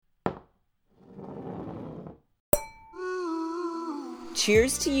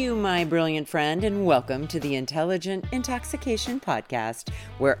Cheers to you, my brilliant friend, and welcome to the Intelligent Intoxication Podcast,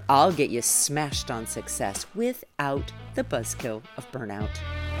 where I'll get you smashed on success without the buzzkill of burnout.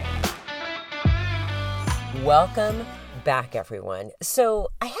 Welcome back, everyone. So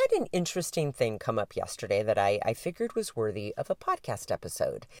I had an interesting thing come up yesterday that I figured was worthy of a podcast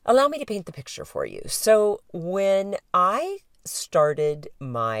episode. Allow me to paint the picture for you. So when I started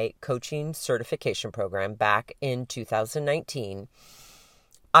my coaching certification program back in 2019,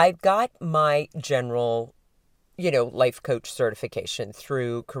 I got my general, life coach certification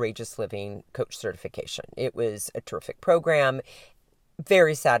through Courageous Living Coach Certification. It was a terrific program,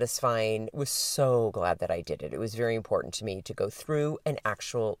 very satisfying. Was so glad that I did it. It was very important to me to go through an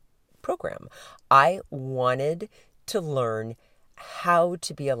actual program. I wanted to learn how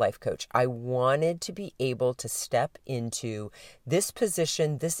to be a life coach. I wanted to be able to step into this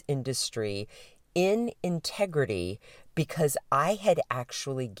position, this industry in integrity, because I had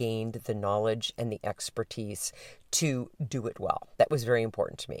actually gained the knowledge and the expertise to do it well. That was very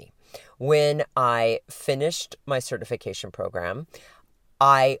important to me. When I finished my certification program,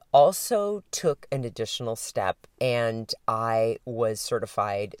 I also took an additional step and I was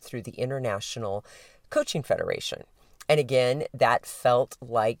certified through the International Coaching Federation. And again, that felt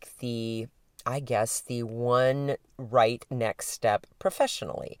like the one right next step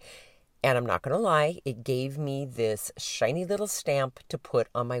professionally. And I'm not going to lie, it gave me this shiny little stamp to put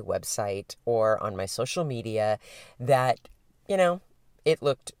on my website or on my social media that, it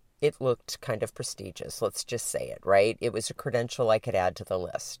looked kind of prestigious. Let's just say it, right? It was a credential I could add to the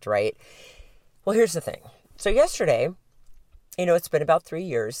list, right? Well, here's the thing. So yesterday, it's been about 3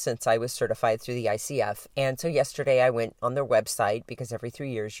 years since I was certified through the ICF. And so yesterday I went on their website because every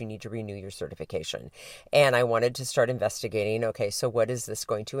 3 years you need to renew your certification. And I wanted to start investigating, okay, so what is this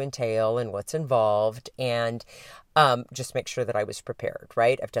going to entail and what's involved? And just make sure that I was prepared,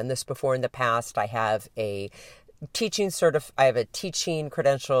 right? I've done this before in the past. I have a teaching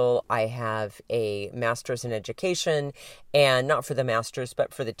credential. I have a master's in education, and not for the master's,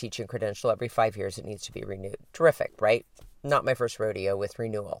 but for the teaching credential. Every 5 years it needs to be renewed. Terrific, right? Not my first rodeo with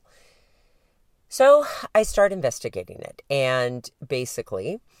renewal. So I start investigating it. And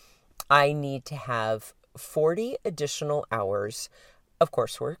basically, I need to have 40 additional hours of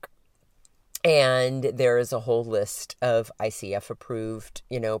coursework. And there is a whole list of ICF approved,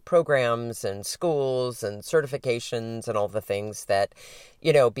 programs and schools and certifications and all the things that,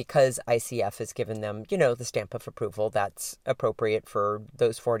 because ICF has given them, the stamp of approval, that's appropriate for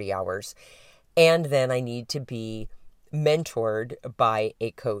those 40 hours. And then I need to be mentored by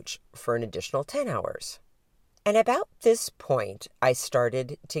a coach for an additional 10 hours. And about this point, I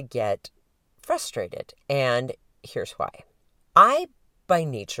started to get frustrated. And here's why. I, by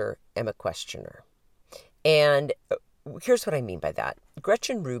nature, am a questioner. And here's what I mean by that.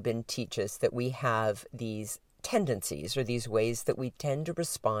 Gretchen Rubin teaches that we have these tendencies or these ways that we tend to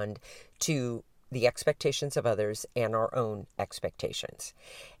respond to the expectations of others and our own expectations.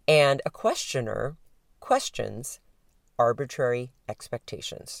 And a questioner questions arbitrary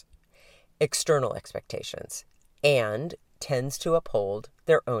expectations, external expectations, and tends to uphold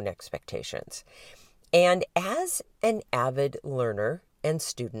their own expectations. And as an avid learner and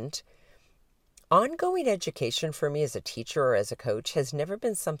student, ongoing education for me as a teacher or as a coach has never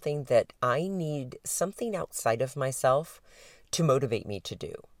been something that I need something outside of myself to motivate me to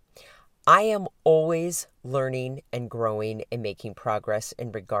do. I am always learning and growing and making progress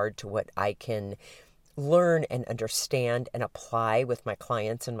in regard to what I can learn and understand and apply with my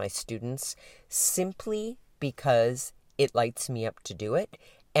clients and my students simply because it lights me up to do it.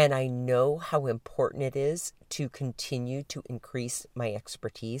 And I know how important it is to continue to increase my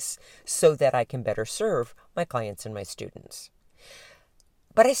expertise so that I can better serve my clients and my students.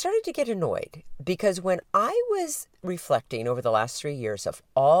 But I started to get annoyed because when I was reflecting over the last 3 years of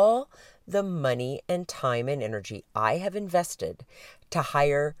all the money and time and energy I have invested to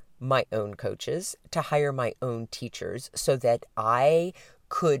hire my own coaches, to hire my own teachers so that I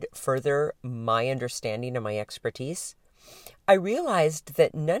could further my understanding and my expertise, I realized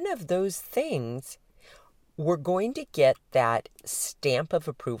that none of those things were going to get that stamp of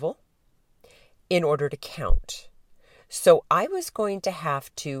approval in order to count. So I was going to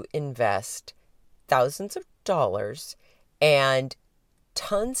have to invest thousands of dollars and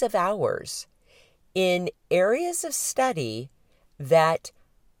tons of hours in areas of study that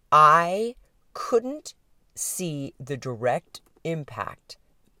I couldn't see the direct impact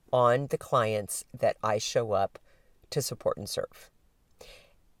on the clients that I show up to support and serve.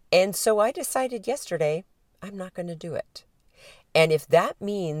 And so I decided yesterday, I'm not going to do it. And if that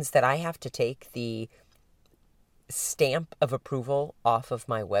means that I have to take the stamp of approval off of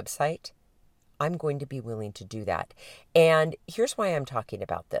my website, I'm going to be willing to do that. And here's why I'm talking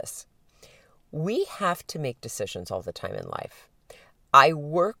about this. We have to make decisions all the time in life. I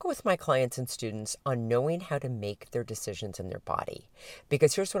work with my clients and students on knowing how to make their decisions in their body.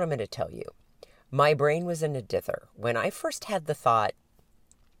 Because here's what I'm going to tell you. My brain was in a dither. When I first had the thought,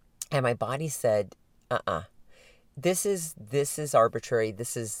 and my body said, this is arbitrary.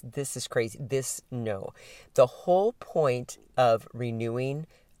 This is crazy. No. The whole point of renewing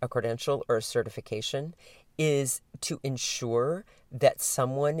a credential or a certification is to ensure that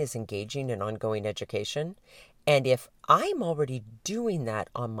someone is engaging in ongoing education. And if I'm already doing that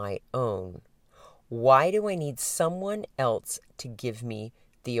on my own, why do I need someone else to give me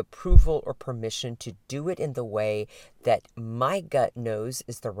the approval or permission to do it in the way that my gut knows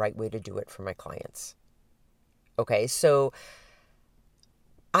is the right way to do it for my clients? Okay, so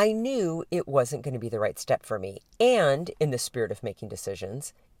I knew it wasn't going to be the right step for me. And in the spirit of making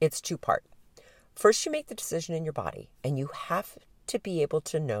decisions, it's two-part. First, you make the decision in your body, and you have to be able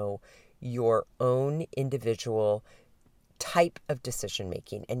to know your own individual type of decision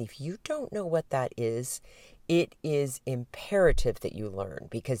making. And if you don't know what that is, it is imperative that you learn,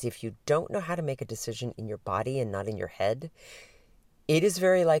 because if you don't know how to make a decision in your body and not in your head, it is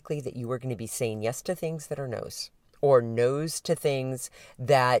very likely that you are going to be saying yes to things that are no's, or no's to things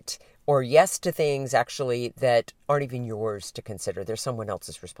that, or yes to things actually that aren't even yours to consider. They're someone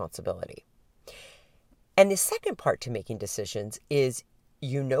else's responsibility. And the second part to making decisions is,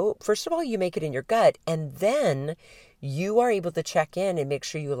 first of all, you make it in your gut, and then you are able to check in and make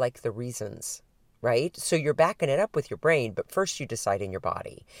sure you like the reasons, right? So you're backing it up with your brain, but first you decide in your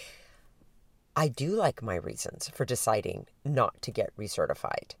body. I do like my reasons for deciding not to get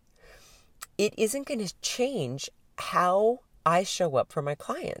recertified. It isn't going to change how I show up for my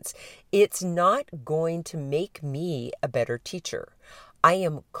clients. It's not going to make me a better teacher. I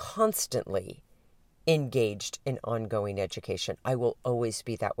am constantly engaged in ongoing education. I will always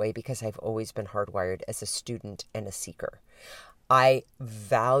be that way because I've always been hardwired as a student and a seeker. I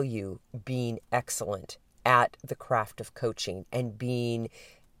value being excellent at the craft of coaching and being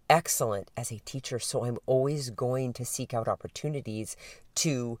excellent as a teacher. So I'm always going to seek out opportunities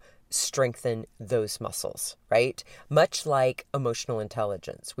to strengthen those muscles, right? Much like emotional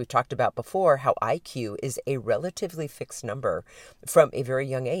intelligence. We've talked about before how IQ is a relatively fixed number from a very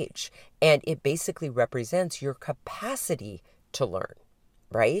young age. And it basically represents your capacity to learn,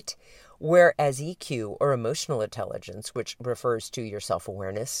 right? Whereas EQ, or emotional intelligence, which refers to your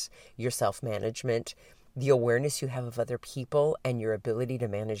self-awareness, your self-management, the awareness you have of other people, and your ability to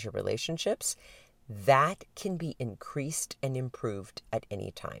manage your relationships, that can be increased and improved at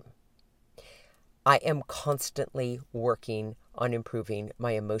any time. I am constantly working on improving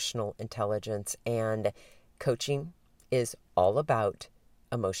my emotional intelligence, and coaching is all about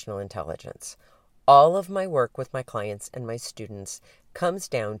emotional intelligence. All of my work with my clients and my students comes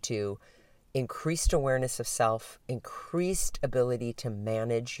down to increased awareness of self, increased ability to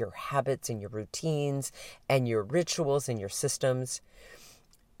manage your habits and your routines and your rituals and your systems.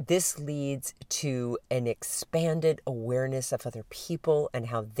 This leads to an expanded awareness of other people and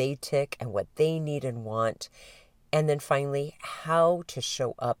how they tick and what they need and want. And then finally, how to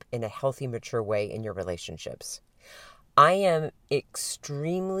show up in a healthy, mature way in your relationships. I am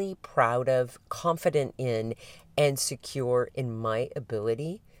extremely proud of, confident in, and secure in my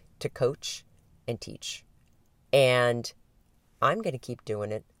ability to coach and teach. And I'm going to keep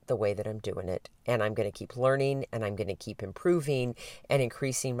doing it the way that I'm doing it. And I'm going to keep learning, and I'm going to keep improving and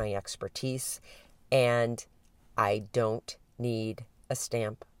increasing my expertise. And I don't need a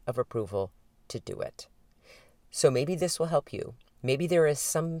stamp of approval to do it. So maybe this will help you. Maybe there is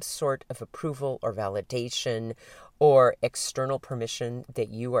some sort of approval or validation or external permission that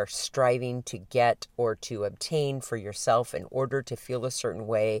you are striving to get or to obtain for yourself in order to feel a certain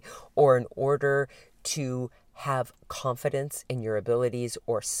way, or in order to have confidence in your abilities,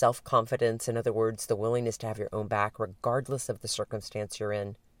 or self-confidence. In other words, the willingness to have your own back regardless of the circumstance you're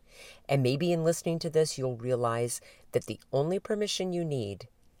in. And maybe in listening to this, you'll realize that the only permission you need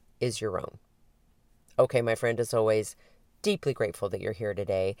is your own. Okay, my friend, as always, deeply grateful that you're here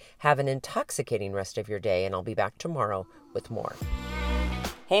today. Have an intoxicating rest of your day, and I'll be back tomorrow with more.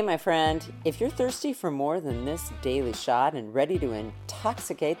 Hey, my friend, if you're thirsty for more than this daily shot and ready to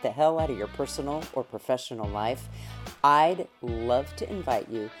intoxicate the hell out of your personal or professional life, I'd love to invite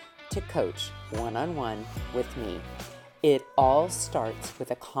you to coach one-on-one with me. It all starts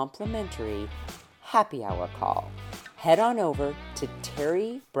with a complimentary happy hour call. Head on over to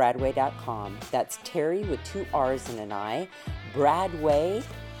terrybradway.com. That's Terry with 2 R's and an I, Bradway.com.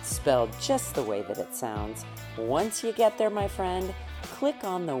 spelled just the way that it sounds. Once you get there, my friend, click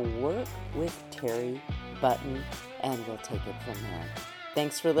on the Work with Terry button and we'll take it from there.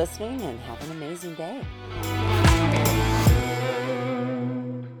 Thanks for listening and have an amazing day.